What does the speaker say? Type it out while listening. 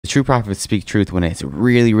true prophets speak truth when it's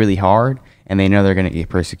really, really hard and they know they're going to get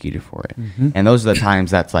persecuted for it. And those are the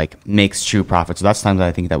times that's like makes true prophets. So that's times that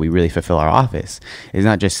I think that we really fulfill our office. It's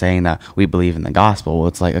not just saying that we believe in the gospel. Well,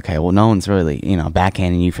 it's like, okay, well, no one's really,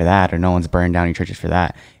 backhanding you for that, or no one's burned down your churches for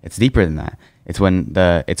that. It's deeper than that. It's when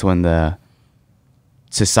the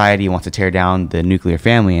society wants to tear down the nuclear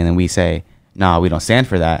family, and then we say, nah, we don't stand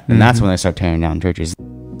for that. And that's when they start tearing down churches.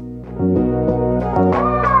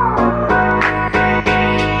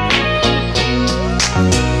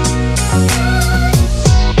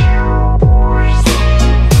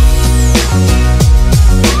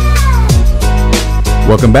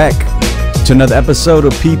 Welcome back to another episode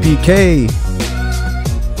of PPK.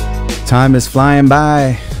 Time is flying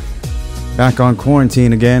by. Back on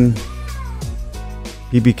quarantine again.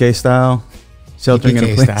 PPK style. Sheltering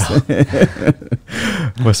in place.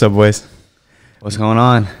 What's up, boys? What's going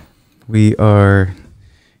on? We are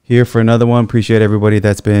here for another one. Appreciate everybody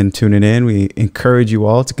that's been tuning in. We encourage you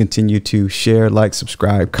all to continue to share, like,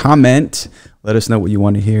 subscribe, comment. Let us know what you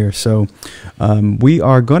want to hear. So we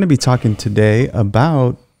are going to be talking today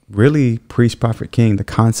about really priest, prophet, king, the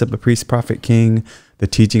concept of priest, prophet, king, the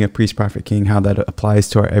teaching of priest, prophet, king, how that applies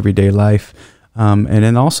to our everyday life. And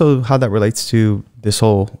then also how that relates to the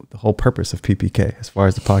whole purpose of PPK as far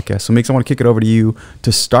as the podcast. So Meeks, I want to kick it over to you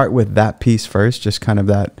to start with that piece first, just kind of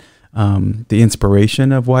that, the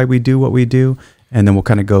inspiration of why we do what we do. And then we'll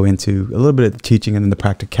kind of go into a little bit of the teaching and then the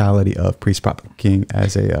practicality of priest, prophet, king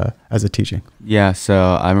as a teaching. Yeah. So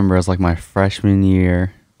I remember it was like my freshman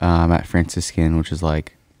year at Franciscan, which is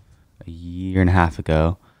like a year and a half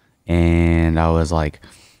ago. And I was like,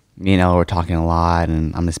 me and Ella were talking a lot,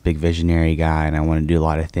 and I'm this big visionary guy, and I want to do a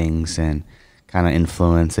lot of things and kind of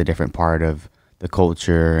influence a different part of the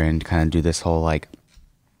culture and kind of do this whole like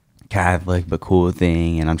Catholic but cool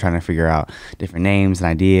thing. And I'm trying to figure out different names and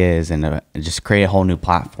ideas and just create a whole new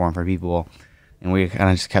platform for people. And we kind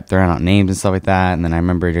of just kept throwing out names and stuff like that. And then I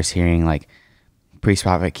remember just hearing like priest,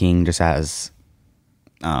 prophet, king just as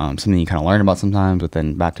something you kind of learn about sometimes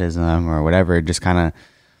within baptism or whatever. Just kind of,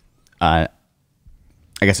 I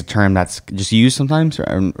guess, a term that's just used sometimes,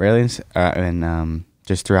 really, and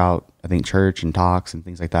just throughout, I think, church and talks and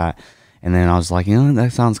things like that. And then I was like,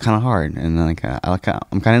 that sounds kind of hard, and then I'm kind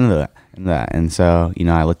of into that. And so,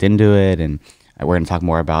 I looked into it, and we're going to talk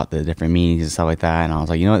more about the different meanings and stuff like that. And I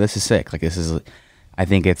was like, this is sick. Like, I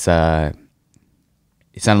think it sounded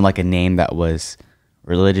like a name that was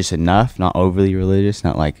religious enough, not overly religious,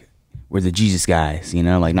 not like we're the Jesus guys,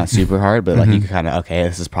 like not super hard, but like you could kind of, okay,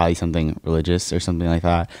 this is probably something religious or something like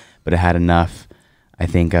that. But it had enough, I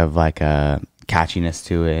think, of like catchiness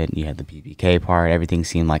to it. You had the PPK part. Everything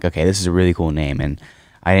seemed like, okay, this is a really cool name. And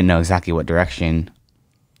I didn't know exactly what direction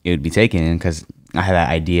it would be taken in because I had that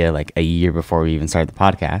idea like a year before we even started the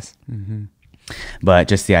podcast. But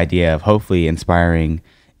just the idea of hopefully inspiring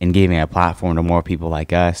and giving a platform to more people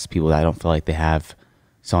like us, people that don't feel like they have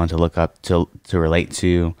someone to look up to relate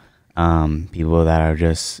to, people that are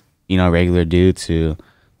just, regular dudes who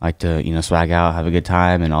like to, swag out, have a good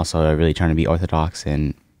time, and also are really trying to be orthodox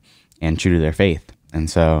and true to their faith. And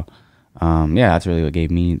so, that's really what gave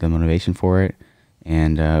me the motivation for it.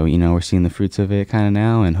 And, we're seeing the fruits of it kind of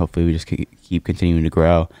now, and hopefully we just keep continuing to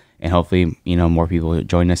grow, and hopefully, more people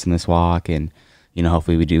join us in this walk, and,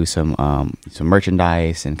 hopefully we do some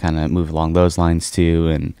merchandise and kind of move along those lines too,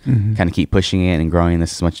 and kind of keep pushing it and growing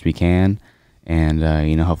this as much as we can. And,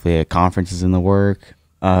 hopefully a conference is in the work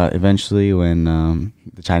eventually when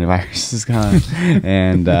the China virus is gone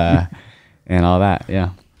and all that.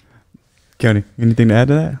 Yeah. Keone, anything to add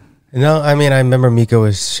to that? No, I mean, I remember Miko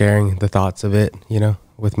was sharing the thoughts of it,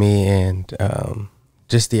 with me, and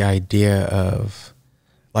just the idea of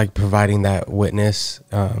like providing that witness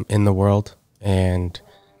in the world and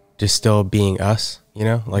just still being us,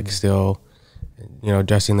 like still,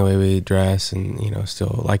 dressing the way we dress and,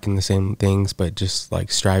 still liking the same things, but just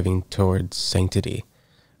like striving towards sanctity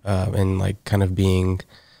and like kind of being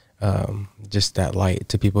just that light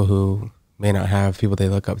to people who may not have people they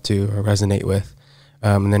look up to or resonate with.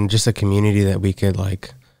 And then just a community that we could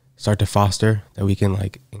like start to foster, that we can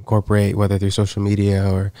like incorporate, whether through social media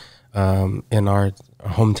or in our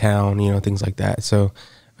hometown, things like that. So,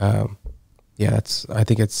 I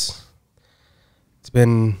think it's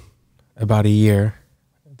been about a year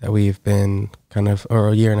that we've been or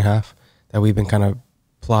a year and a half that we've been kind of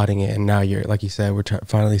plotting it. And now like you said, we're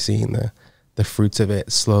finally seeing the fruits of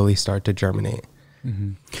it slowly start to germinate.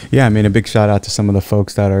 Yeah, I mean, a big shout out to some of the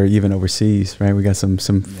folks that are even overseas, right? We got some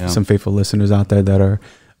faithful listeners out there that are,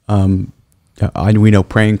 we know,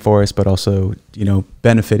 praying for us, but also,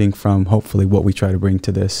 benefiting from hopefully what we try to bring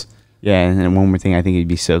to this Yeah, and then one more thing I think it'd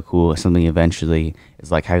be so cool, something eventually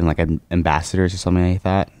is like having like ambassadors or something like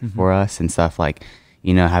that for us and stuff, like,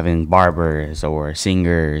 you know, having barbers or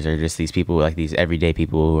singers or just these people, like these everyday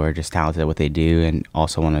people who are just talented at what they do and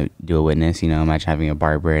also want to do a witness. You know, imagine having a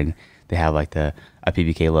barber and they have like a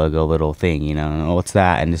PBK logo little thing, you know, and what's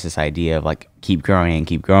that? And just this idea of like keep growing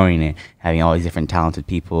and having all these different talented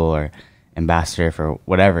people or ambassador for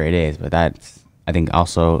whatever it is. But that's, I think,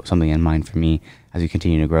 also something in mind for me as we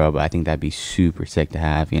continue to grow. But I think that'd be super sick to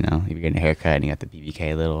have, you know, if you're getting a haircut and you got the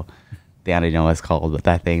PBK little, I don't even know what it's called, but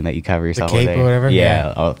that thing that you cover yourself with, cape or whatever.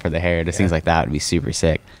 Yeah, for the hair, just things like that would be super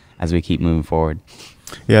sick as we keep moving forward.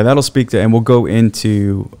 Yeah, that'll speak to, and we'll go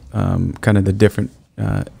into kind of the different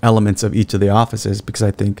elements of each of the offices, because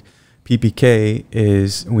I think PPK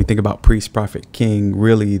is, when we think about priest, prophet, king,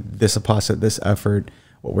 really this apostle, this effort,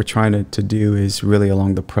 what we're trying to do is really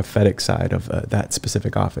along the prophetic side of that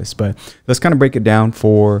specific office. But let's kind of break it down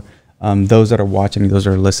for those that are watching, those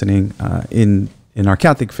that are listening. In our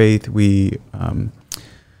Catholic faith, we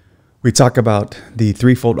talk about the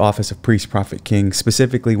threefold office of priest, prophet, king,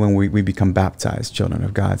 specifically when we become baptized children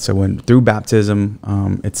of God. So when through baptism,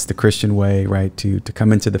 it's the Christian way, right, to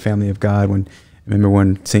come into the family of God. Remember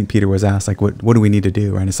when St. Peter was asked, like, what do we need to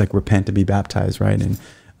do? Right? And it's like, repent to be baptized, right?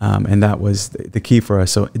 And that was the key for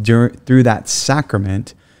us. So through that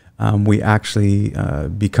sacrament, we actually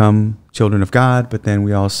become children of God, but then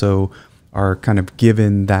we also are kind of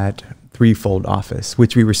given that threefold office,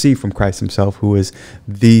 which we receive from Christ himself, who is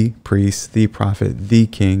the priest, the prophet, the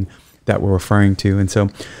king that we're referring to. And so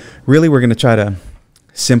really we're going to try to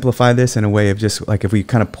simplify this in a way of just like if we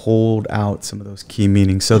kind of pulled out some of those key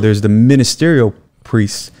meanings. So there's the ministerial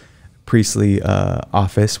priestly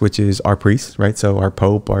office, which is our priests, right? So our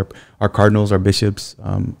pope, our cardinals, our bishops,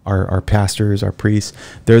 our pastors, our priests,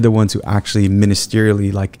 they're the ones who actually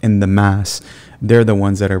ministerially, like in the mass, they're the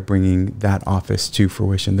ones that are bringing that office to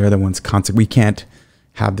fruition. They're the ones we can't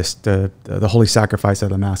have this the holy sacrifice of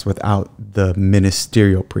the mass without the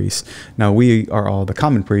ministerial priests. Now we are all the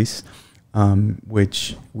common priests,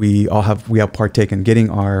 which we have partaken getting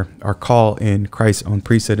our call in Christ's own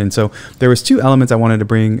priesthood. And so there was two elements I wanted to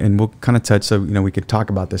bring, and we'll kind of touch, so you know we could talk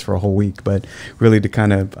about this for a whole week, but really to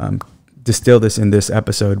kind of distill this in this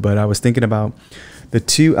episode. But I was thinking about the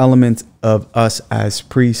two elements of us as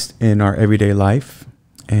priests in our everyday life,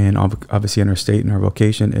 and obviously in our state and our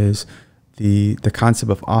vocation, is the concept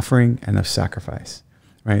of offering and of sacrifice,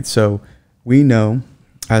 right? So we know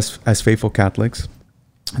as faithful Catholics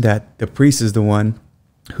that the priest is the one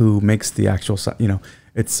who makes the actual, you know,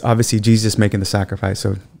 it's obviously Jesus making the sacrifice.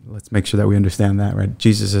 So let's make sure that we understand that, right?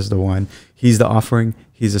 Jesus is the one, he's the offering,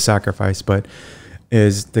 he's the sacrifice, but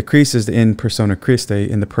the priest is the in persona Christi,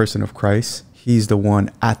 in the person of Christ. He's the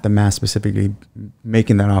one at the mass specifically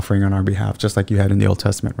making that offering on our behalf, just like you had in the Old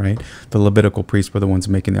Testament, right? The Levitical priests were the ones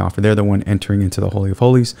making the offer. They're the one entering into the Holy of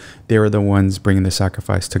Holies. They were the ones bringing the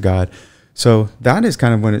sacrifice to God. So that is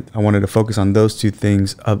kind of when I wanted to focus on those two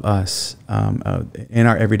things of us in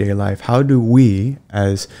our everyday life. How do we,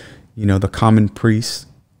 as you know, the common priests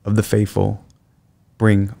of the faithful,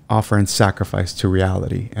 bring offer and sacrifice to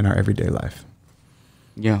reality in our everyday life?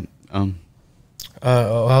 Yeah. I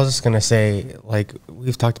was just gonna say, like,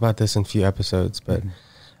 we've talked about this in a few episodes, but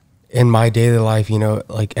in my daily life, you know,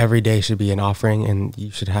 like every day should be an offering, and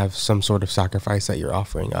you should have some sort of sacrifice that you're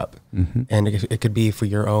offering up. And it could be for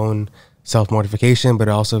your own self-mortification, but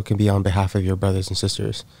it also can be on behalf of your brothers and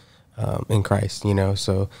sisters in Christ, you know.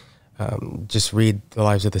 So just read the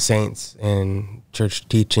lives of the saints and church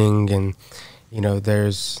teaching, and you know,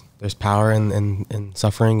 there's power in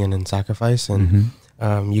suffering and in sacrifice, and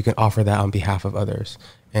you can offer that on behalf of others.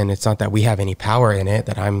 And it's not that we have any power in it,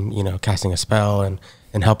 that I'm, you know, casting a spell and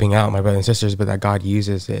helping out my brothers and sisters, but that God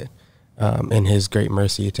uses it in his great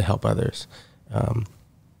mercy to help others.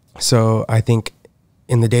 So I think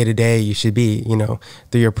in the day-to-day, you should be, you know,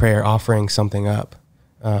 through your prayer, offering something up,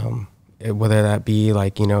 whether that be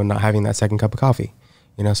like, you know, not having that second cup of coffee,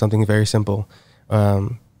 you know, something very simple,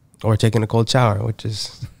 or taking a cold shower, which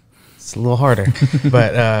is, it's a little harder,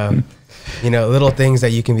 but, you know, little things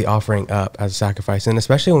that you can be offering up as a sacrifice. And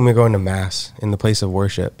especially when we're going to mass in the place of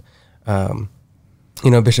worship, you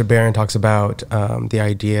know, Bishop Barron talks about the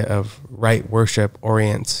idea of right worship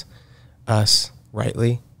orients us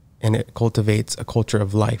rightly, and it cultivates a culture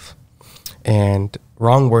of life. And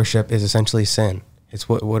wrong worship is essentially sin. It's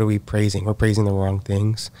what are we praising? We're praising the wrong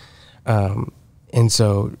things. And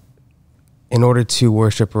so in order to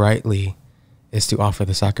worship rightly is to offer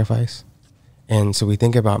the sacrifice. And so we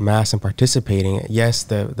think about Mass and participating. Yes,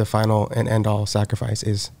 the final and end all sacrifice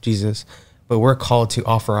is Jesus, but we're called to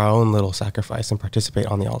offer our own little sacrifice and participate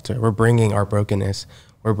on the altar. We're bringing our brokenness.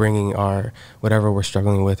 we're bringing our whatever we're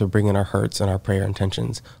struggling with, we're bringing our hurts and our prayer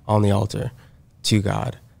intentions on the altar to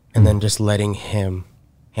God, and then just letting him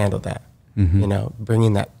handle that. You know,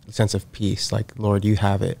 bringing that sense of peace, like, Lord, you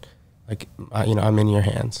have it, like, you know, I'm in your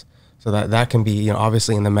hands. So that can be, you know,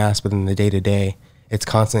 obviously in the mass, but in the day to day, it's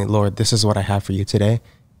constantly, Lord, this is what I have for you today,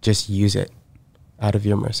 just use it out of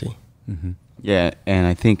your mercy. Yeah, and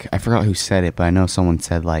I think, I forgot who said it, but I know someone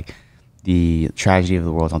said, like, the tragedy of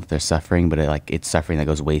the world is not that they're suffering, but it's suffering that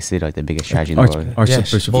goes wasted, like the biggest tragedy in the world.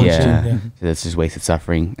 Archbishop Yeah, so that's just wasted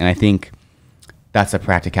suffering. And I think that's a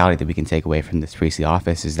practicality that we can take away from this priestly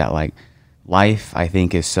office, is that, like, life, I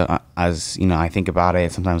think, is so, as, you know, I think about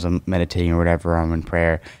it, sometimes I'm meditating or whatever, I'm in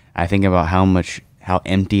prayer, I think about how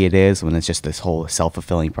empty it is when it's just this whole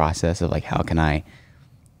self-fulfilling process of, like, how can I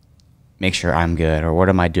make sure I'm good, or what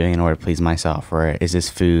am I doing in order to please myself, or is this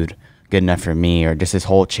food good enough for me, or just this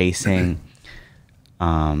whole chasing,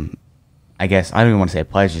 I guess, I don't even want to say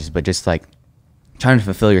pleasures, but just, like, trying to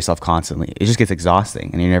fulfill yourself constantly. It just gets exhausting,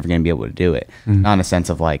 and you're never going to be able to do it. Not in a sense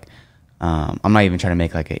of, like, I'm not even trying to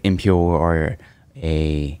make, like, an impure or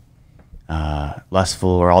a lustful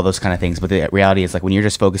or all those kind of things, but the reality is, like, when you're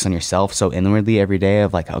just focused on yourself so inwardly every day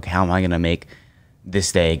of, like, okay, how am I going to make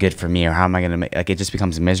this day good for me, or how am I going to make, like, it just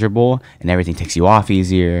becomes miserable, and everything takes you off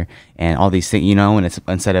easier, and all these things, you know, and it's,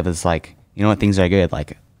 instead of, it's like, you know what, things are good,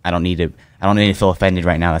 like, I don't need to feel offended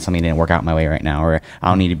right now that something didn't work out my way right now, or I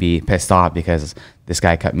don't need to be pissed off because this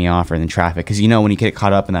guy cut me off, or in traffic, because, you know, when you get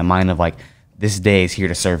caught up in that mind of, like, this day is here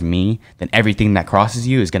to serve me, then everything that crosses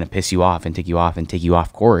you is going to piss you off and take you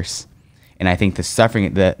off course. And I think the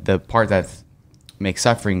suffering, the part that makes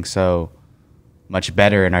suffering so much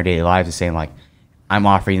better in our daily lives is saying, like, I'm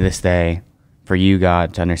offering this day for you,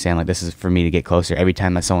 God, to understand, like, this is for me to get closer. Every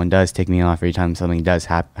time that someone does take me off, every time something does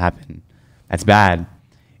happen, that's bad.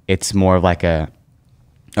 It's more of like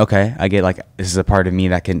okay, I get, like, this is a part of me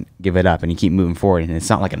that can give it up, and you keep moving forward. And it's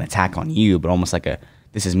not like an attack on you, but almost like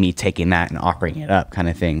this is me taking that and offering it up kind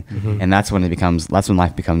of thing. And that's when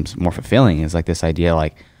life becomes more fulfilling, is like this idea,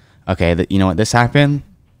 like, okay, you know what, this happened,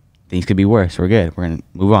 things could be worse, we're good, we're gonna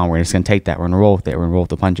move on, we're just gonna take that, we're gonna roll with it, we're gonna roll with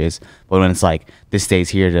the punches. But when it's like, this day's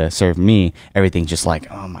here to serve me, everything's just like,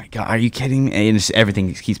 oh my God, are you kidding me? And everything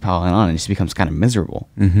just keeps piling on, and it just becomes kind of miserable.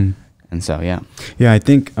 And so, yeah, I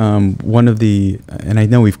think one of the, and I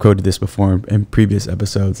know we've quoted this before in previous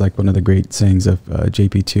episodes, like one of the great sayings of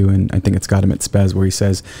JP2, and I think it's got him at Spez, where he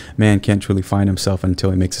says, man can't truly find himself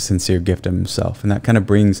until he makes a sincere gift of himself. And that kind of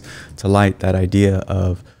brings to light that idea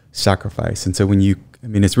of sacrifice. And so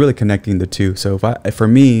it's really connecting the two. So for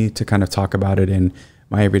me to kind of talk about it in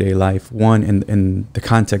my everyday life, one, in the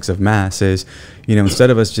context of Mass, is, you know, instead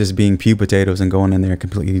of us just being pew potatoes and going in there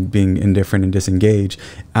completely being indifferent and disengaged,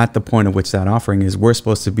 at the point of which that offering is, we're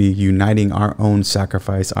supposed to be uniting our own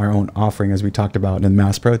sacrifice, our own offering, as we talked about in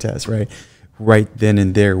Mass protest, right then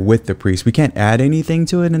and there with the priest. We can't add anything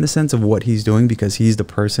to it in the sense of what he's doing, because he's the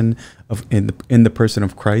person in the person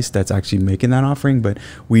of Christ that's actually making that offering. But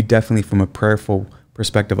we definitely, from a prayerful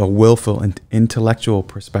perspective, a willful and intellectual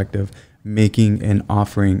perspective, making an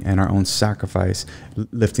offering and our own sacrifice,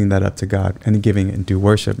 lifting that up to God and giving it in due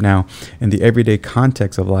worship. Now, in the everyday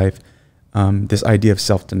context of life, this idea of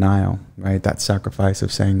self-denial, right? That sacrifice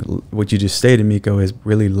of saying, what you just stated, Miko, is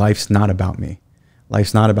really, life's not about me.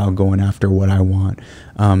 Life's not about going after what I want.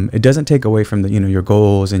 It doesn't take away from your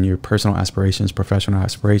goals and your personal aspirations, professional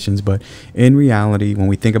aspirations. But in reality, when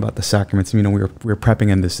we think about the sacraments, we're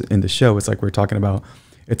prepping in the show. It's like we're talking about,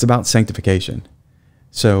 it's about sanctification.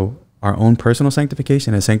 So our own personal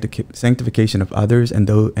sanctification and sanctification of others and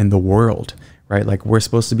the world, right? Like, we're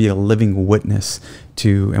supposed to be a living witness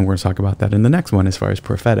to, and we're going to talk about that in the next one as far as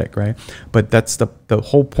prophetic, right? But that's the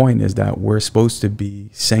whole point, is that we're supposed to be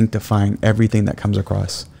sanctifying everything that comes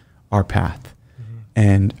across our path.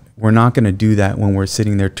 And we're not going to do that when we're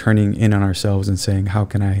sitting there turning in on ourselves and saying, how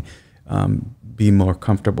can I be more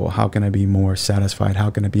comfortable? How can I be more satisfied? How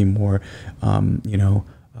can I be more,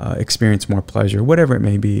 experience more pleasure, whatever it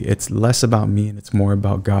may be? It's less about me and it's more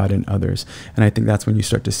about God and others. And I think that's when you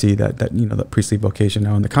start to see that priestly vocation.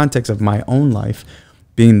 Now, in the context of my own life,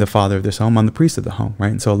 being the father of this home, I'm the priest of the home, right?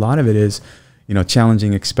 And so a lot of it is,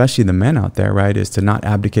 challenging, especially the men out there, right, is to not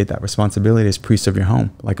abdicate that responsibility as priest of your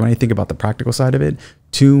home. Like, when I think about the practical side of it,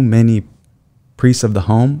 too many priests of the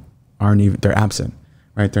home they're absent,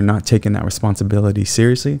 right? They're not taking that responsibility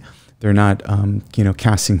seriously. They're not,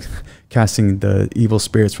 casting the evil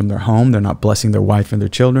spirits from their home. They're not blessing their wife and their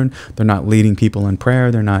children. They're not leading people in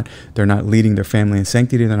prayer. They're not leading their family in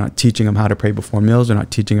sanctity. They're not teaching them how to pray before meals. They're not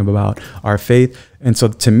teaching them about our faith. And so,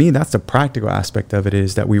 to me, that's the practical aspect of it,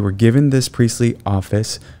 is that we were given this priestly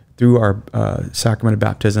office through our sacrament of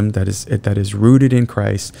baptism that is rooted in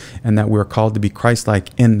Christ, and that we're called to be Christ-like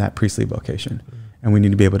in that priestly vocation. And we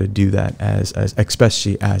need to be able to do that as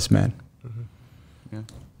especially as men. Yeah.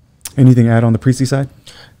 Anything to add on the priestly side?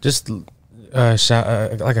 Just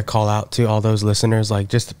like a call out to all those listeners, like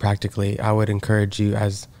just practically, I would encourage you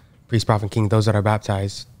as priest, prophet, king, those that are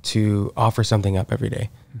baptized, to offer something up every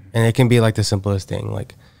day. And it can be like the simplest thing.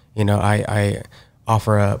 Like, I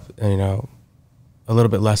offer up, a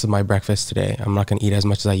little bit less of my breakfast today. I'm not going to eat as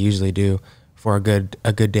much as I usually do for a good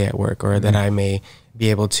day at work, or that I may be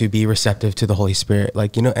able to be receptive to the Holy Spirit.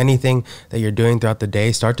 Like, anything that you're doing throughout the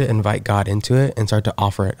day, start to invite God into it and start to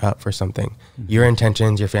offer it up for something. Your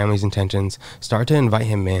intentions, your family's intentions, start to invite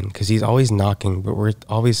him in, because he's always knocking, but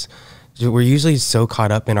we're usually so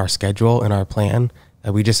caught up in our schedule and our plan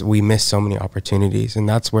that we miss so many opportunities. And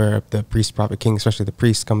that's where the priest, prophet, king, especially the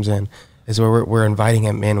priest, comes in, is where we're inviting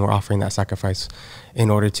him in, we're offering that sacrifice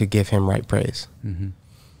in order to give him right praise.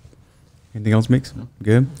 Anything else, Mix?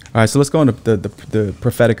 Good. All right, so let's go into the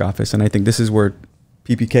prophetic office, and I think this is where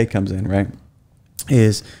PPK comes in, right?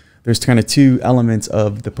 There's kind of two elements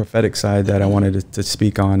of the prophetic side that I wanted to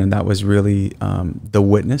speak on, and that was really the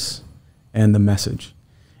witness and the message,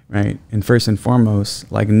 right? And first and foremost,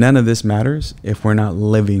 like, none of this matters if we're not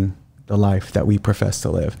living the life that we profess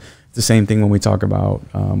to live. It's the same thing when we talk about,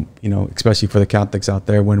 especially for the Catholics out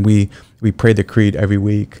there, when we pray the creed every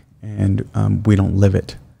week and we don't live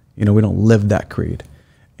it. We don't live that creed.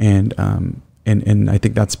 And I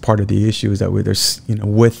think that's part of the issue, is that there's,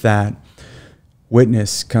 with that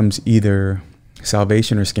witness comes either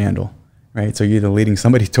salvation or scandal, right? So you're either leading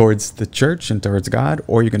somebody towards the church and towards God,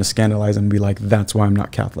 or you're going to scandalize them and be like, that's why I'm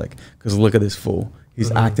not Catholic, because look at this fool.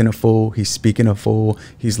 He's acting a fool. He's speaking a fool.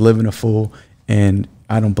 He's living a fool. And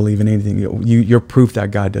I don't believe in anything. You're proof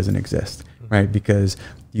that God doesn't exist, right? Because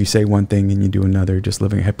you say one thing and you do another, just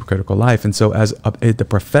living a hypocritical life. And so as the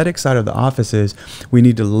prophetic side of the office is, we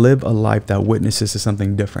need to live a life that witnesses to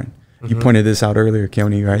something different. You pointed this out earlier,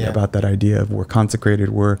 Keone, right? Yeah. About that idea of we're consecrated,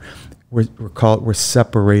 we're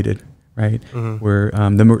separated, right? We're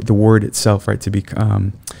the word itself, right? To be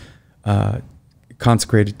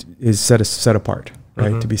consecrated is set apart,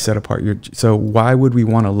 right? To be set apart. So why would we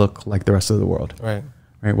want to look like the rest of the world?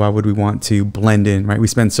 Right? Why would we want to blend in, right? We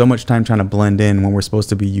spend so much time trying to blend in when we're supposed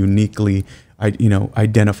to be uniquely,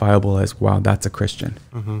 identifiable as, wow, that's a Christian.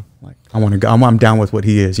 Like, I'm down with what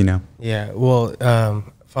he is, Yeah. Well,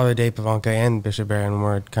 Father Dave Pivonka and Bishop Barron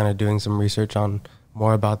were kind of doing some research on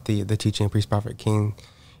more about the teaching of priest, prophet, king,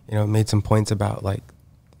 made some points about, like,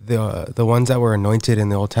 the ones that were anointed in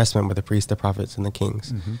the Old Testament were the priests, the prophets, and the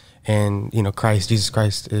kings. And, Jesus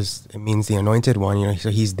Christ means the anointed one,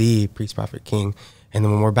 so he's the priest, prophet, king. And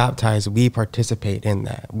then when we're baptized, we participate in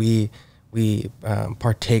that. We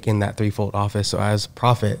partake in that threefold office. So as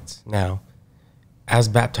prophets now, as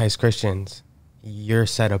baptized Christians, you're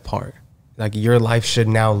set apart. Like, your life should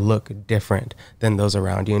now look different than those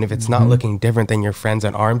around you. And if it's not looking different than your friends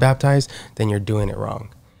that aren't baptized, then you're doing it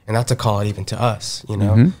wrong. And that's a call even to us,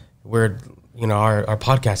 We're, our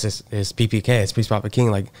podcast is PPK, it's Priest, Prophet, King.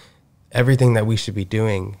 Like, everything that we should be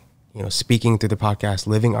doing, speaking through the podcast,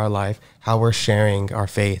 living our life, how we're sharing our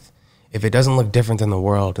faith. If it doesn't look different than the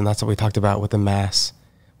world, and that's what we talked about with the mass,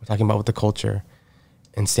 we're talking about with the culture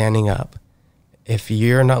and standing up. If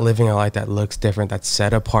you're not living a life that looks different, that's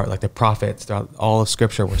set apart, like the prophets throughout all of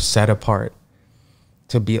Scripture were set apart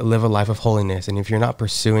to live a life of holiness. And if you're not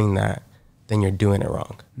pursuing that, then you're doing it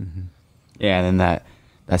wrong. Yeah, and then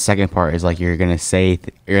that second part is, like, you're going to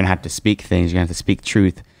have to speak things, you're going to have to speak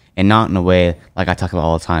truth. And not in a way like I talk about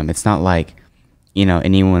all the time. It's not like,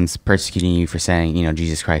 anyone's persecuting you for saying,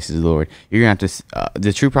 Jesus Christ is Lord. You're going to have to,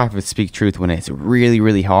 the true prophets speak truth when it's really,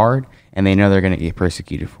 really hard, and they know they're going to get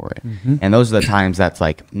persecuted for it. And those are the times that's,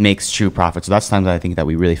 like, makes true prophets. So that's times I think that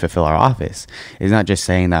we really fulfill our office. It's not just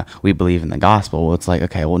saying that we believe in the gospel. Well, it's like,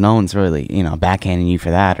 okay, well, no one's really, backhanding you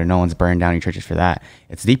for that, or no one's burned down your churches for that.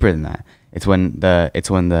 It's deeper than that. It's when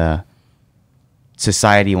the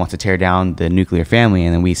society wants to tear down the nuclear family,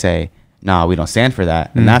 and then we say, nah, we don't stand for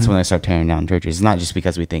that. And that's when they start tearing down churches. It's not just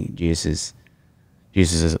because we think Jesus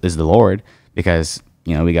is the Lord, because,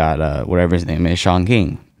 we got whatever his name is, Sean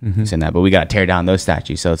King, saying that, but we got to tear down those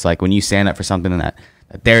statues. So it's like, when you stand up for something that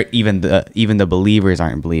they're even the believers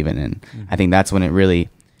aren't believing in, I think that's when it really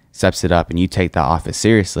steps it up, and you take that office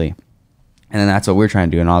seriously. And then that's what we're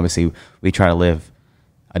trying to do. And obviously we try to live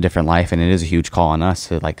a different life, and it is a huge call on us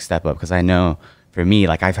to, like, step up, because I know for me,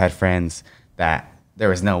 like, I've had friends that there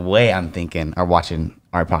was no way I'm thinking are watching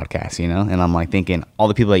our podcast, and I'm, like, thinking all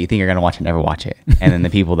the people that you think are going to watch it never watch it. And then the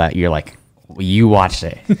people that you're like, You watched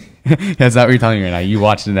it. That's not what you're telling me right now. You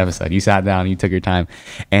watched an episode. You sat down, you took your time.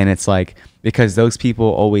 And it's like, because those people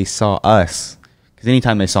always saw us. Because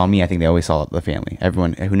anytime they saw me, I think they always saw the family.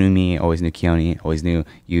 Everyone who knew me always knew Keone, always knew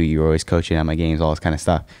you. You were always coaching at my games, all this kind of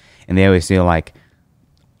stuff. And they always feel like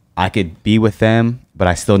I could be with them, but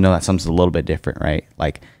I still know that something's a little bit different, right?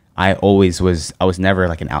 Like, I was never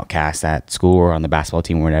like an outcast at school or on the basketball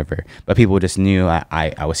team or whatever. But people just knew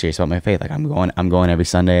I was serious about my faith. Like, I'm going every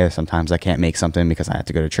Sunday. Sometimes I can't make something because I have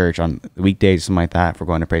to go to church on weekdays or something like that. If we're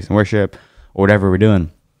going to praise and worship or whatever we're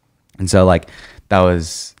doing. And so like that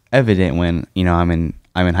was evident when, you know, I'm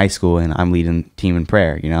in high school and I'm leading team in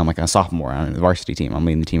prayer. You know, I'm like a sophomore on the varsity team. I'm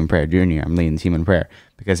leading the team in prayer. Junior, I'm leading the team in prayer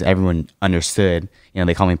because everyone understood. You know,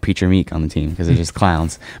 they call me Preacher Meek on the team because they're just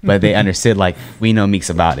clowns. But they understood, like, we know Meek's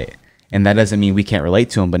about it, and that doesn't mean we can't relate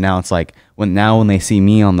to him. But now it's like when they see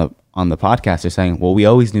me on the podcast, they're saying, well, we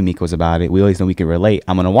always knew Meek was about it. We always knew we could relate.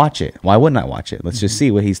 I'm gonna watch it. Why wouldn't I watch it? Let's just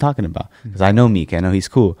see what he's talking about, because I know Meek. I know he's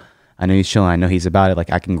cool. I know he's chilling. I know he's about it.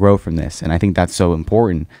 Like, I can grow from this, and I think that's so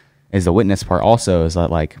important. Is the witness part also is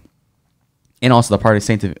that, like, and also the part of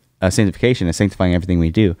sanctification is sanctifying everything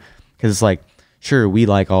we do, because it's like, sure, we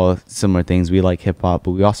like all similar things. We like hip hop,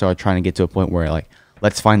 but we also are trying to get to a point where, like,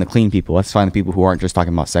 let's find the clean people. Let's find the people who aren't just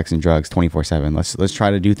talking about sex and drugs 24/7. Let's try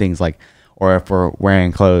to do things like, or if we're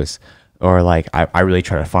wearing clothes, or like I really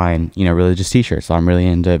try to find, you know, religious t-shirts. So I'm really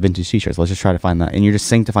into vintage t-shirts. Let's just try to find that. And you're just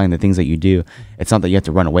sanctifying the things that you do. It's not that you have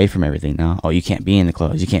to run away from everything now. Oh, you can't be in the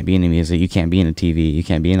clothes. You can't be in the music. You can't be in the TV. You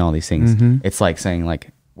can't be in all these things. It's like saying,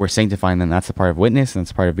 like, we're sanctifying them. That's a part of witness, and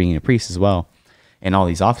that's a part of being a priest as well. And all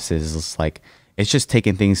these offices, it's like, it's just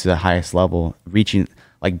taking things to the highest level, reaching,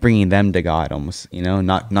 like, bringing them to God almost, you know,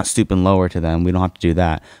 not stooping lower to them. We don't have to do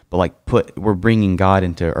that, but like we're bringing God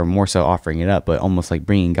into, or more so offering it up, but almost like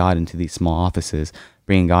bringing God into these small offices,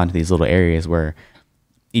 bringing God into these little areas where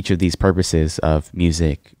each of these purposes of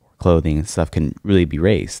music, clothing, and stuff can really be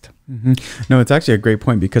raised. No, it's actually a great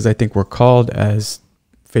point, because I think we're called as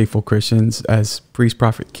faithful Christians, as priest,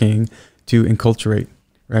 prophet, king, to enculturate,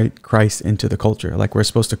 right, Christ into the culture. Like, we're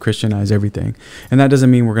supposed to Christianize everything. And that doesn't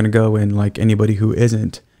mean we're going to go and, like, anybody who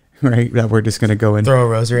isn't, right, that we're just going to go and throw a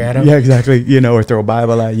rosary at him. Yeah, exactly. You know, or throw a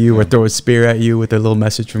Bible at you, or throw a spear at you with a little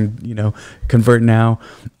message from, you know, convert now,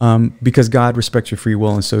 because God respects your free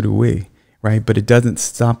will, and so do we, right? But it doesn't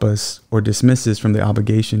stop us or dismiss us from the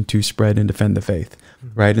obligation to spread and defend the faith,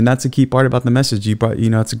 right? And that's a key part about the message you brought. You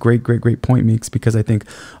know, it's a great point, Meeks, because I think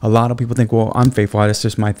a lot of people think, well, I'm faithful, that's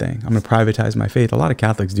just my thing. I'm going to privatize my faith. A lot of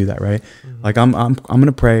Catholics do that, right? Like, I'm going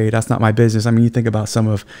to pray. That's not my business. I mean, you think about some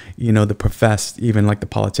of, you know, the professed, even like the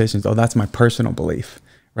politicians. Oh, that's my personal belief,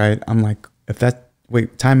 right? I'm like,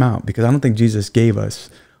 wait, time out, because I don't think Jesus gave us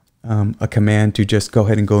a command to just go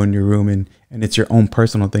ahead and go in your room and it's your own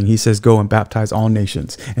personal thing. He says, go and baptize all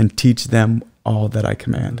nations and teach them all that I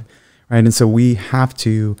command. Right. And so we have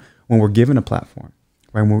to, when we're given a platform,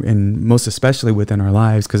 right, and most especially within our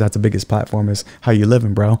lives, because that's the biggest platform, is how you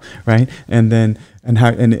living, bro. Right. And then,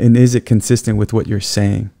 and is it consistent with what you're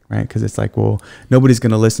saying? Right. Because it's like, well, nobody's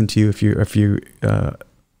going to listen to you if you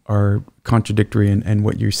are contradictory in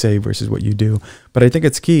what you say versus what you do. But I think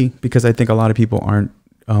it's key, because I think a lot of people aren't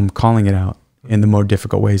calling it out in the more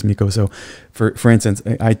difficult ways, Miko. So for instance,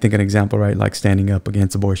 I think an example, right, like standing up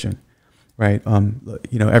against abortion. Right.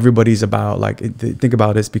 You know, everybody's about, like, think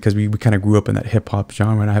about this, because we kind of grew up in that hip hop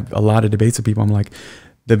genre. And I have a lot of debates with people. I'm like,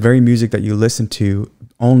 the very music that you listen to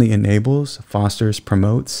only enables, fosters,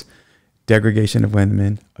 promotes degradation of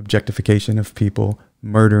women, objectification of people,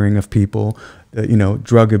 murdering of people, you know,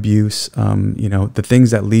 drug abuse, you know, the things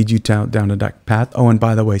that lead you down that path. Oh, and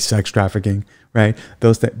by the way, sex trafficking, right?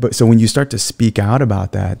 Those things. But so when you start to speak out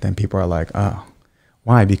about that, then people are like, oh,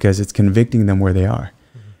 why? Because it's convicting them where they are.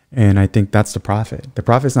 And I think that's the prophet. The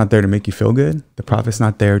prophet's not there to make you feel good. The prophet's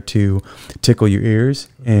not there to tickle your ears.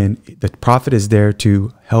 And the prophet is there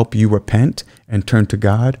to help you repent and turn to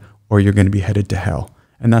God, or you're going to be headed to hell.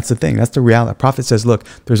 And that's the thing. That's the reality. The prophet says, look,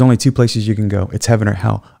 there's only two places you can go. It's heaven or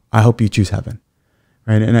hell. I hope you choose heaven.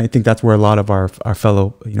 Right. And I think that's where a lot of our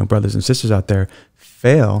fellow, you know, brothers and sisters out there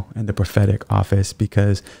fail in the prophetic office,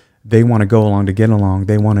 because they want to go along to get along.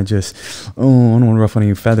 They want to just, oh, I don't want to ruffle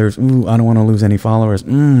any feathers. Ooh, I don't want to lose any followers. I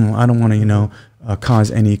don't want to, you know,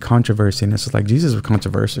 cause any controversy. And it's just like, Jesus was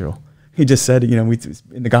controversial. He just said, you know,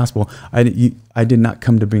 in the gospel, I did not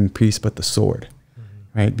come to bring peace, but the sword,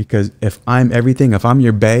 right? Because if I'm everything, if I'm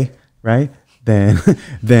your bae, right, then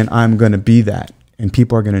I'm going to be that. And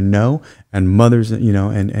people are going to know, and mothers, you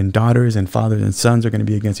know, and daughters and fathers and sons are going to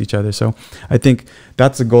be against each other. So I think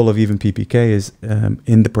that's the goal of even PPK, is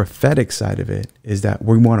in the prophetic side of it, is that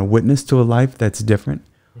we want to witness to a life that's different.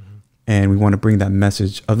 And we want to bring that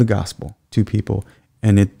message of the gospel to people.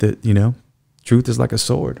 And truth is like a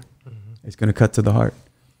sword. It's going to cut to the heart,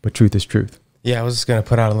 but truth is truth. Yeah, I was just going to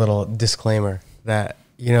put out a little disclaimer that,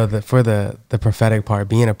 for the prophetic part,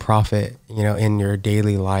 being a prophet, in your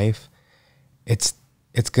daily life, it's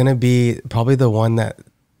going to be probably the one that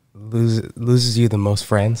loses you the most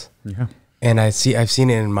friends. Yeah. And I've seen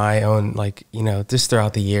it in my own, just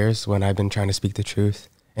throughout the years when I've been trying to speak the truth.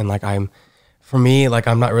 And I'm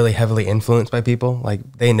not really heavily influenced by people.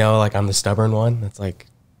 Like, they know, I'm the stubborn one. It's like,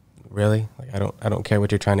 really? I don't care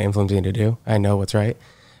what you're trying to influence me to do. I know what's right.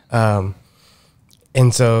 And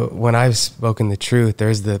so when I've spoken the truth,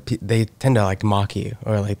 they tend to mock you,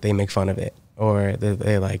 or they make fun of it, or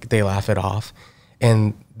they laugh it off.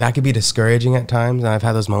 And that could be discouraging at times. And I've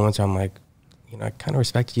had those moments where I'm like, I kind of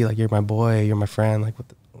respect you. You're my boy, you're my friend.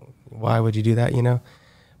 Why would you do that?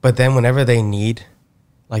 But then whenever they need,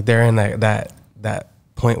 they're in that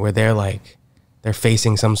point where they're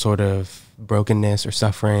facing some sort of brokenness or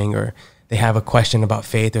suffering, or they have a question about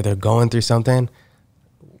faith, or they're going through something,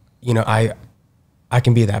 I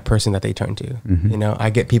can be that person that they turn to. Mm-hmm. I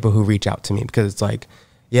get people who reach out to me because it's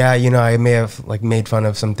yeah, I may have made fun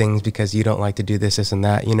of some things because you don't like to do this and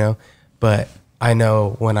that, but I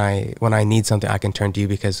know when I need something, I can turn to you,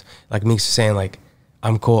 because Meek's saying,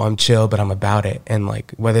 I'm cool, I'm chill, but I'm about it. And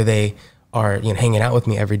whether they are, hanging out with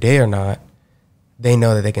me every day or not, they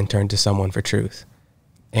know that they can turn to someone for truth.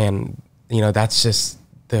 And, that's just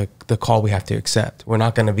the call we have to accept. We're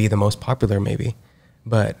not going to be the most popular maybe,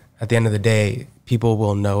 but at the end of the day, people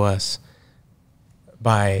will know us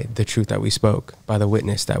by the truth that we spoke, by the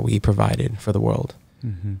witness that we provided for the world.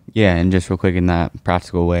 Mm-hmm. Yeah, and just real quick, in that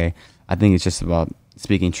practical way, I think it's just about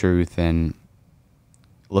speaking truth and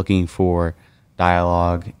looking for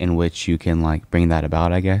dialogue in which you can bring that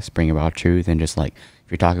about, I guess, bring about truth. And just if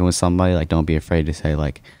you're talking with somebody, don't be afraid to say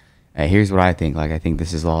hey, here's what I think. I think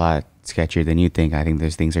this is a lot sketchier than you think. I think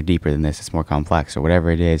those things are deeper than this. It's more complex, or whatever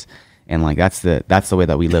it is. And that's the way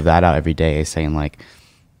that we live that out every day, is saying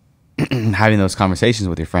having those conversations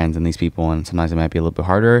with your friends and these people. And sometimes it might be a little bit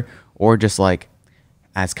harder, or just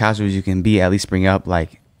as casual as you can be, at least bring up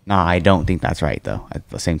nah, I don't think that's right, though. At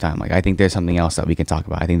the same time, I think there's something else that we can talk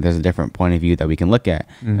about. I think there's a different point of view that we can look at,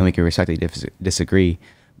 and we can respectfully disagree.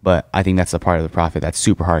 But I think that's the part of the prophet that's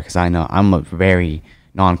super hard, because I know I'm a very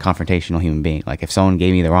non-confrontational human being. If someone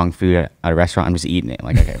gave me the wrong food at a restaurant, I'm just eating it.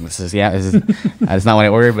 Okay, this is that's not what I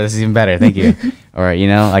ordered, but this is even better. Thank you. Or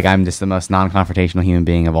I'm just the most non-confrontational human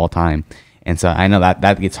being of all time. And so I know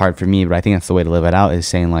that gets hard for me, but I think that's the way to live it out, is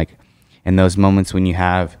saying in those moments when you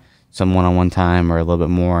have some one-on-one time, or a little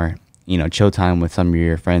bit more, chill time with some of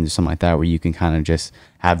your friends or something like that, where you can kind of just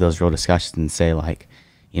have those real discussions and say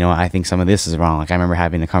I think some of this is wrong. I remember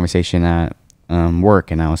having a conversation at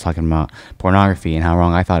work, and I was talking about pornography and how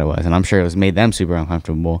wrong I thought it was, and I'm sure it was made them super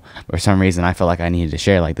uncomfortable. But for some reason, I felt like I needed to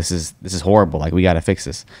share this is horrible. We got to fix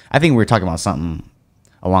this. I think we were talking about something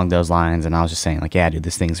along those lines, and I was just saying yeah, dude,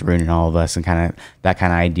 this thing's ruining all of us, and kind of that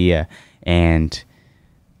kind of idea. And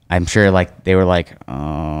I'm sure they were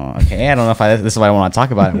oh, okay, I don't know if this is what I want to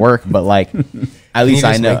talk about at work, but at least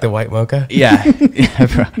I know. Make the white mocha. Yeah,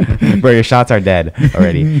 bro, your shots are dead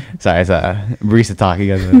already. Sorry, it's barista talk.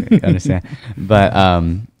 You guys understand, but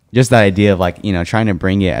just that idea of trying to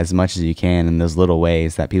bring it as much as you can in those little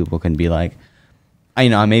ways that people can be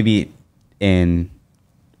maybe in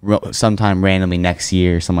sometime randomly next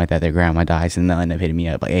year, something like that, their grandma dies, and they'll end up hitting me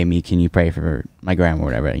up hey, me, can you pray for my grandma or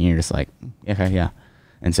whatever? And you're just okay, yeah.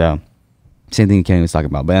 And so, same thing Kenny was talking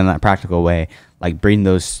about, but in that practical way, bring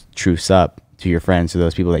those truths up to your friends, to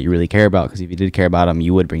those people that you really care about, because if you did care about them,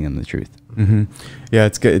 you would bring them the truth. Mm-hmm. Yeah,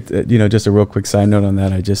 it's good. Just a real quick side note on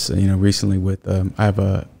that. I just, recently with, I have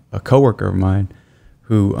a coworker of mine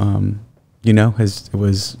who,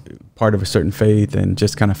 was part of a certain faith and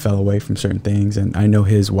just kind of fell away from certain things. And I know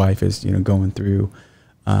his wife is, going through,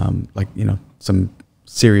 some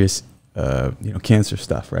serious, cancer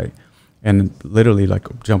stuff, right? And literally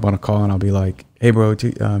jump on a call and I'll be like, hey bro,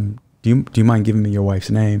 do you mind giving me your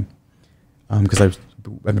wife's name? Because I've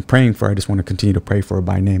been praying for her. I just want to continue to pray for her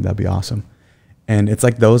by name. That'd be awesome. And it's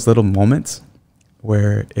those little moments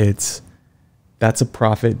where that's a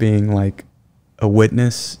prophet being a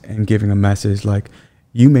witness and giving a message.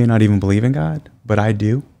 You may not even believe in God, but I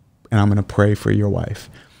do. And I'm going to pray for your wife.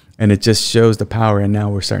 And it just shows the power. And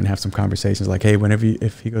now we're starting to have some conversations hey,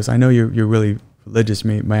 if he goes, I know you're really religious,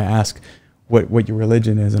 may I ask what your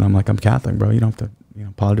religion is? And I'm I'm Catholic, bro. You don't have to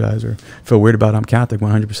apologize or feel weird about it. I'm Catholic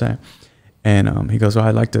 100%. And he goes, well,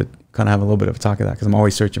 I'd like to kind of have a little bit of a talk of that, because I'm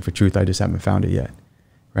always searching for truth. I just haven't found it yet.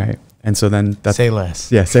 right? And so then that's, Say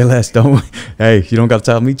less. yeah, say less. Don't, hey, you don't got to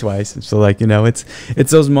tell me twice. So like, you know, it's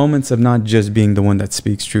those moments of not just being the one that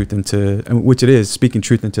speaks truth into, which it is, speaking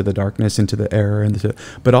truth into the darkness, into the error,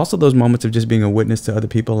 but also those moments of just being a witness to other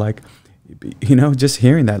people. Like, you know, just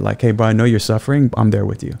hearing that, like, hey, bro, I know you're suffering. I'm there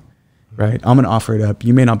with you, right? I'm going to offer it up.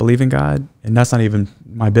 You may not believe in God, and that's not even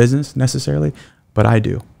my business necessarily, but I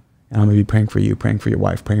do. And I'm going to be praying for you, praying for your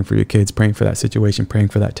wife, praying for your kids, praying for that situation, praying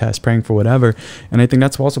for that test, praying for whatever. And I think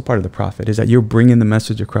that's also part of the prophet, is that you're bringing the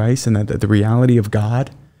message of Christ and that the reality of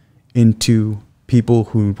God into people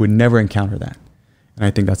who would never encounter that. And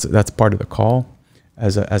I think that's part of the call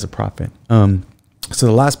as a prophet. So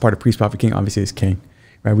the last part of priest, prophet, king obviously is king,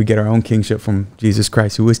 right? We get our own kingship from Jesus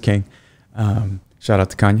Christ, who is king. Shout out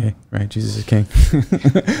to Kanye, right? Jesus is king.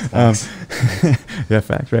 Yeah,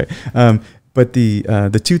 facts, right? But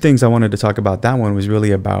the two things I wanted to talk about, that one was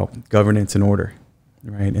really about governance and order,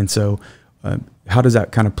 right? And so how does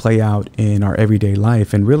that kind of play out in our everyday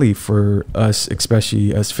life? And really for us,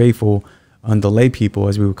 especially as faithful, the lay people,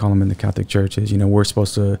 as we would call them in the Catholic churches, you know, we're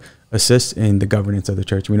supposed to assist in the governance of the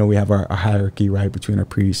church. We know we have our hierarchy, right, between our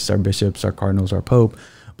priests, our bishops, our cardinals, our pope.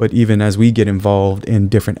 But even as we get involved in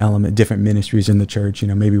different ministries in the church, you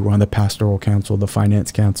know, maybe we're on the pastoral council, the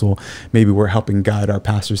finance council, maybe we're helping guide our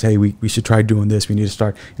pastors. Hey, we should try doing this. We need to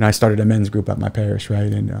start. And I started a men's group at my parish,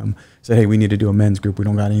 right? And said, hey, we need to do a men's group. We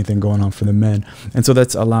don't got anything going on for the men. And so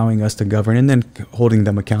that's allowing us to govern and then holding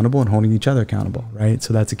them accountable and holding each other accountable, right?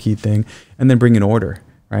 So that's a key thing. And then bringing order,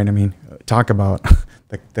 right? I mean, talk about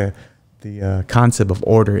the concept of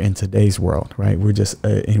order in today's world, right? We're just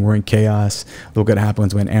and we're in chaos. Look what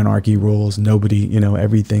happens when anarchy rules. Nobody, you know,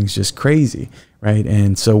 everything's just crazy, right?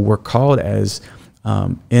 And so we're called as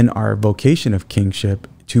in our vocation of kingship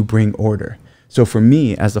to bring order. So for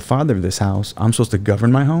me, as the father of this house, I'm supposed to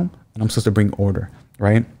govern my home and I'm supposed to bring order,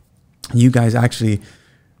 right? You guys actually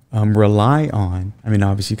rely on, I mean,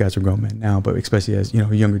 obviously you guys are grown men now, but especially as, you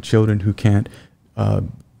know, younger children who can't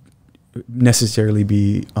necessarily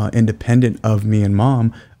be independent of me and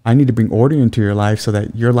mom, I need to bring order into your life so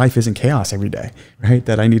that your life isn't chaos every day, right?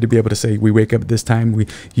 That I need to be able to say, we wake up at this time,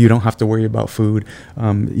 you don't have to worry about food.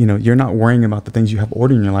 You know, you're not worrying about the things, you have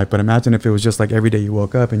order in your life. But imagine if it was just like every day you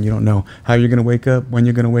woke up and you don't know how you're going to wake up, when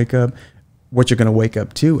you're going to wake up, what you're going to wake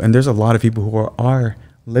up to. And there's a lot of people who are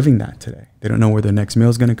living that today. They don't know where their next meal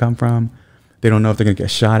is going to come from. They don't know if they're going to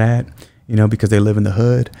get shot at, you know, because they live in the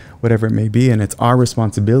hood, whatever it may be. And it's our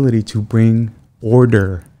responsibility to bring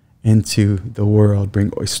order into the world,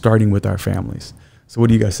 starting with our families. So what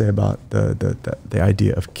do you guys say about the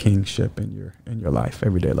idea of kingship in your life,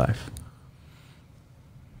 everyday life?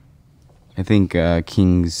 I think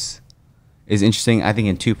kings is interesting. I think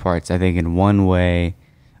in two parts. I think in one way,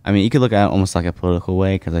 I mean, you could look at it almost like a political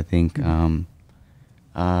way, because I think, you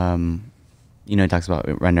know, it talks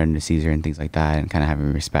about rendering to Caesar and things like that, and kind of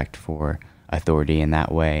having respect for authority in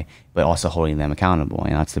that way, but also holding them accountable.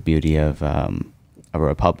 And that's the beauty of a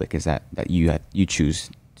republic, is that you choose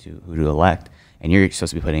who to elect, and you're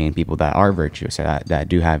supposed to be putting in people that are virtuous, that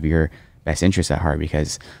do have your best interests at heart.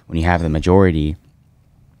 Because when you have the majority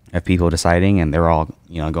of people deciding, and they're all,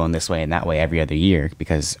 you know, going this way and that way every other year,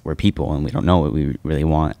 because we're people and we don't know what we really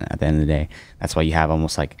want at the end of the day. That's why you have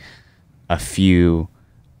almost like a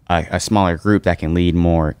smaller group that can lead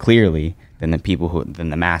more clearly than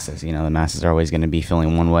the masses. You know, the masses are always going to be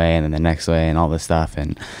feeling one way and then the next way and all this stuff.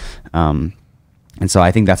 And so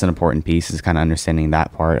I think that's an important piece, is kind of understanding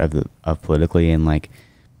that part of politically, and like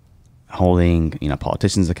holding, you know,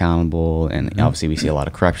 politicians accountable. And obviously we see a lot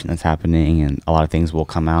of corruption that's happening, and a lot of things will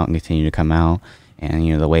come out and continue to come out, and,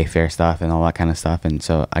 you know, the Wayfair stuff and all that kind of stuff. And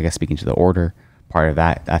so I guess speaking to the order part of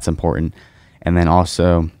that's important. And then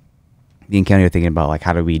also the encounter, thinking about like,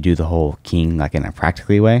 how do we do the whole king like in a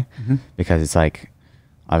practically way? Because it's like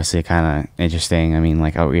obviously kind of interesting. I mean,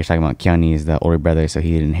 like what you're talking about, Keone is the older brother, so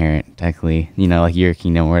he didn't inherit technically, you know, like your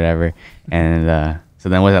kingdom or whatever. And so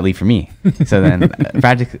then what does that leave for me? So then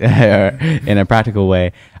in a practical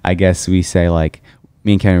way, I guess we say, like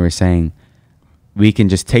me and Keone were saying, we can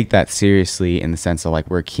just take that seriously in the sense of like,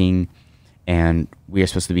 we're king and we are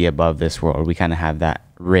supposed to be above this world. We kind of have that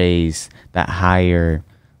raise, that higher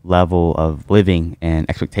level of living and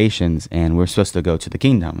expectations, and we're supposed to go to the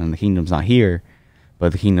kingdom, and the kingdom's not here,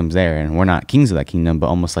 but the kingdom's there, and we're not kings of that kingdom, but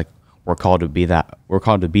almost like we're called to be that. We're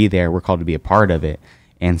called to be there. We're called to be a part of it.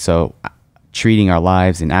 And so treating our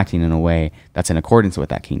lives and acting in a way that's in accordance with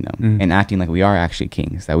that kingdom, and acting like we are actually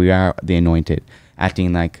kings, that we are the anointed,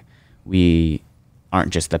 acting like we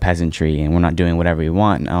aren't just the peasantry and we're not doing whatever we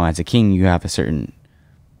want. No, as a king, you have a certain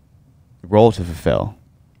role to fulfill.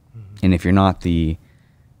 And if you're not the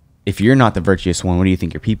if you're not the virtuous one, what do you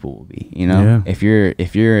think your people will be? You know, Yeah.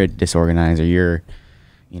 if you're disorganized, or you're,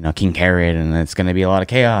 you know, King Herod, and it's going to be a lot of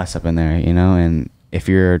chaos up in there, you know. And if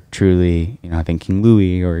you're truly, you know, I think King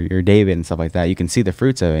Louis, or you're David and stuff like that, you can see the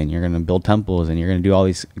fruits of it, and you're going to build temples, and you're going to do all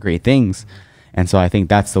these great things. And so I think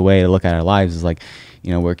that's the way to look at our lives, is like,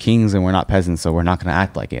 you know, we're kings and we're not peasants, so we're not going to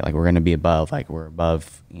act like it. Like, we're going to be above, like we're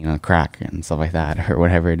above, you know, crack and stuff like that, or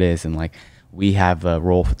whatever it is. And like, we have a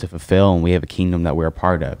role to fulfill, and we have a kingdom that we're a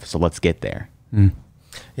part of. So let's get there. Mm.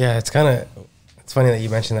 Yeah, it's funny that you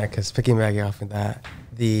mentioned that, because piggybacking off of that,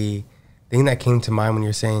 the thing that came to mind when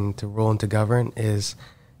you're saying to rule and to govern is,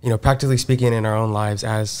 you know, practically speaking, in our own lives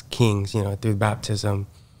as kings, you know, through baptism,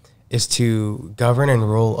 is to govern and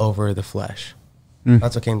rule over the flesh.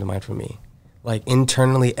 That's what came to mind for me. Like,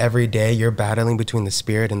 internally every day you're battling between the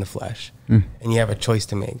spirit and the flesh, and you have a choice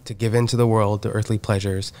to make, to give into the world, the earthly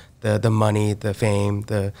pleasures, the money, the fame,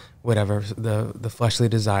 the whatever, the fleshly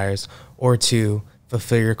desires, or to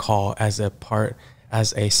fulfill your call as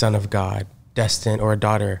a son of God, destined, or a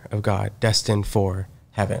daughter of God, destined for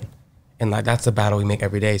heaven. And like, that's the battle we make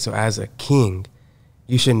every day. So as a king,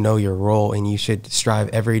 you should know your role, and you should strive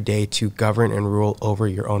every day to govern and rule over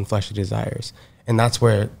your own fleshly desires. And that's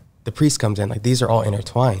where the priest comes in. Like, these are all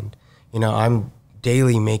intertwined. You know, I'm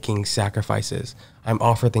daily making sacrifices. I'm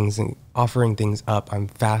offering things up. I'm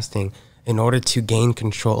fasting in order to gain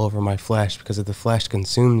control over my flesh, because if the flesh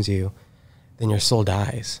consumes you, then your soul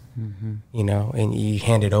dies, you know, and you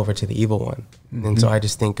hand it over to the evil one. And so I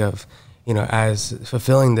just think of, you know, as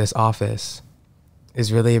fulfilling this office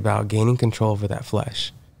is really about gaining control over that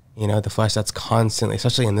flesh. You know, the flesh that's constantly,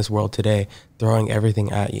 especially in this world today, throwing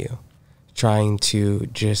everything at you, trying to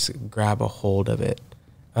just grab a hold of it,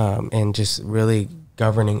 and just really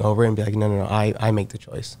governing over it and be like, no, I make the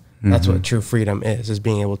choice. That's what true freedom is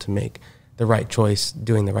being able to make the right choice,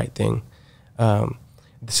 doing the right thing.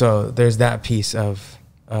 So there's that piece of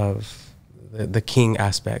the king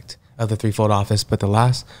aspect of the threefold office. But the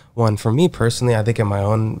last one for me personally, I think in my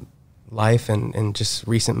own life and just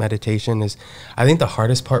recent meditation, is I think the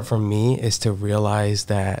hardest part for me is to realize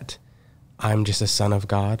that I'm just a son of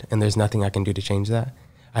God, and there's nothing I can do to change that.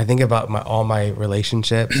 I think about all my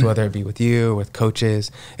relationships, whether it be with you, with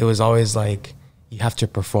coaches, it was always like, you have to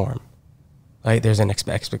perform. Right? There's an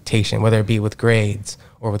expectation, whether it be with grades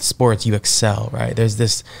or with sports, you excel, right? There's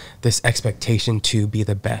this expectation to be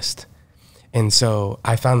the best. And so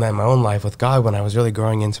I found that in my own life with God, when I was really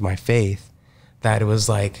growing into my faith, that it was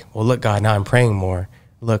like, well, look, God, now I'm praying more.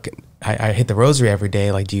 Look, I hit the rosary every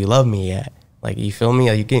day. Like, do you love me yet? Like, you feel me?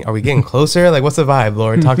 Are we getting closer? Like, what's the vibe,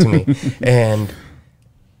 Lord? Talk to me. And,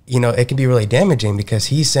 you know, it can be really damaging, because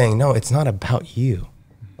he's saying, no, it's not about you.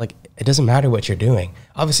 Like, it doesn't matter what you're doing.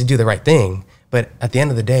 Obviously do the right thing, but at the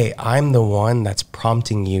end of the day, I'm the one that's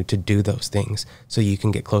prompting you to do those things so you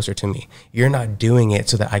can get closer to me. You're not doing it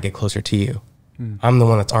so that I get closer to you. I'm the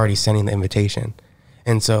one that's already sending the invitation.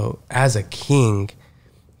 And so as a king,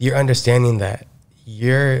 you're understanding that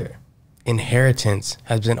your inheritance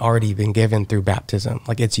has already been given through baptism.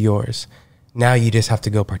 Like, it's yours. Now you just have to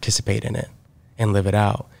go participate in it and live it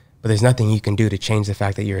out. But there's nothing you can do to change the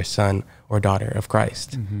fact that you're a son or daughter of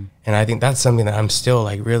Christ. And I think that's something that I'm still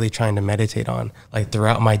like really trying to meditate on, like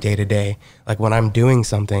throughout my day to day. Like, when I'm doing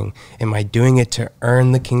something, am I doing it to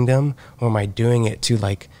earn the kingdom, or am I doing it to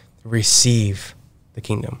like receive the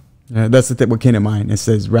kingdom? That's the thing. What came to mind? It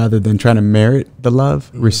says, rather than trying to merit the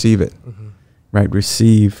love, receive it. Right?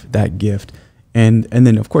 Receive that gift. And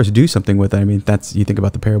then of course do something with it. I mean, that's, you think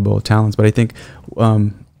about the parable of talents, but I think,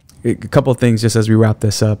 a couple of things just as we wrap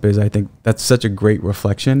this up is, I think that's such a great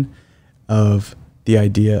reflection of the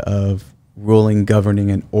idea of ruling,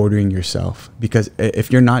 governing, and ordering yourself. Because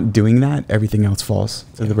if you're not doing that, everything else falls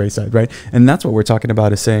to the wayside, right? And that's what we're talking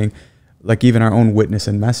about, is saying, like, even our own witness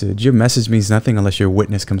and message. Your message means nothing unless your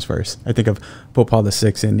witness comes first. I think of Pope Paul VI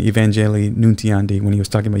in Evangelii Nuntiandi, when he was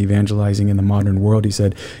talking about evangelizing in the modern world. He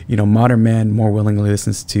said, you know, modern man more willingly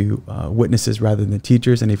listens to witnesses rather than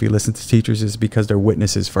teachers. And if he listens to teachers, it's because they're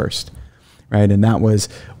witnesses first. Right. And that was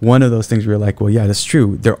one of those things where you're like, well, yeah, that's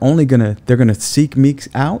true. They're going to seek Meeks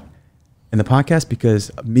out in the podcast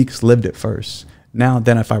because Meeks lived it first. Now,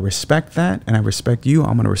 then if I respect that and I respect you,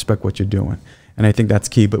 I'm going to respect what you're doing. And I think that's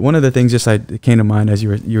key. But one of the things that came to mind as you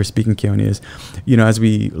were speaking, Keone, is, you know, as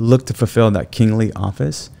we look to fulfill that kingly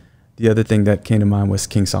office, the other thing that came to mind was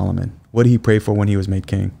King Solomon. What did he pray for when he was made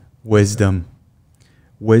king? Wisdom.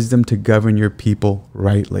 Wisdom to govern your people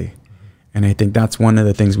rightly. And I think that's one of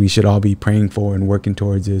the things we should all be praying for and working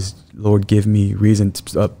towards is, Lord, give me reason.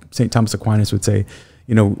 St. Thomas Aquinas would say,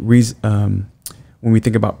 you know, when we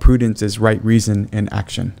think about prudence is right reason and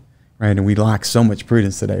action. right? And we lack so much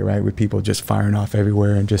prudence today, right? With people just firing off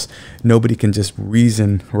everywhere and just nobody can just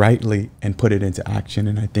reason rightly and put it into action.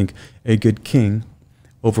 And I think a good king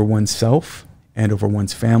over oneself and over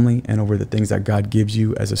one's family and over the things that God gives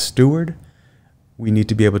you as a steward, we need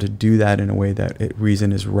to be able to do that in a way that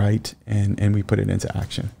reason is right and we put it into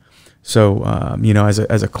action. So, you know, as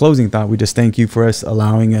a closing thought, we just thank you for us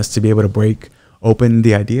allowing us to be able to break open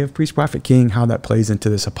the idea of priest, prophet, king, how that plays into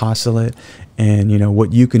this apostolate and, you know,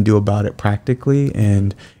 what you can do about it practically.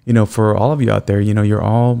 And, you know, for all of you out there, you know, you're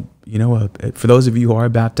all, you know, for those of you who are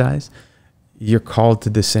baptized, you're called to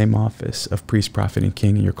the same office of priest, prophet, and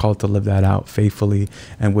king, and you're called to live that out faithfully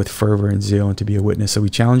and with fervor and zeal and to be a witness. So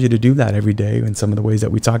we challenge you to do that every day in some of the ways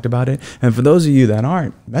that we talked about it. And for those of you that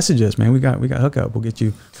aren't, message us, man. We got hookup. We'll get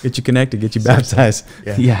you connected, get you baptized.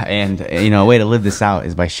 Yeah, and you know, a way to live this out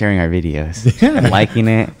is by sharing our videos, and liking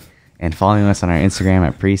it, and following us on our Instagram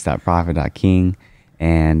at priest.prophet.king.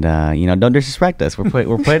 And you know, don't disrespect us. We're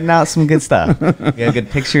putting out some good stuff. We have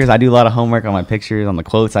good pictures. I do a lot of homework on my pictures, on the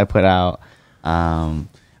quotes I put out, on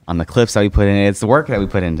the clips that we put in. It's the work that we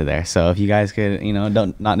put into there. So if you guys could, you know,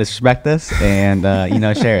 don't not disrespect us and you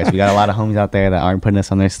know, share us. We got a lot of homies out there that aren't putting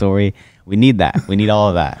us on their story. We need that. We need all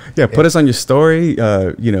of that. Yeah, put us on your story.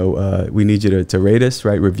 You know, we need you to rate us,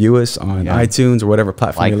 right? Review us on iTunes or whatever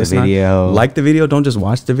platform you're listening on. Like the video. Don't just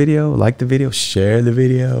watch the video. Like the video. Share the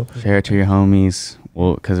video. Share it to your homies.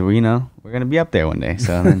 Well, because you know, we're gonna be up there one day.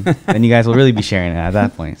 So then you guys will really be sharing it at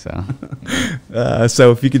that point. So,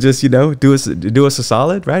 so if you could just, you know, do us a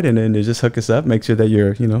solid, right, and then just hook us up. Make sure that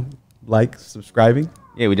you're, you know, subscribing.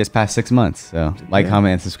 Yeah, we just passed 6 months. So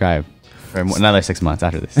comment, and subscribe for another 6 months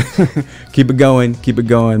after this. Keep it going. Keep it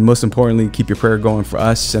going. Most importantly, keep your prayer going for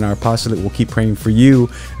us and our apostolate. We'll keep praying for you.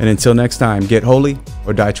 And until next time, get holy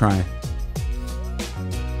or die trying.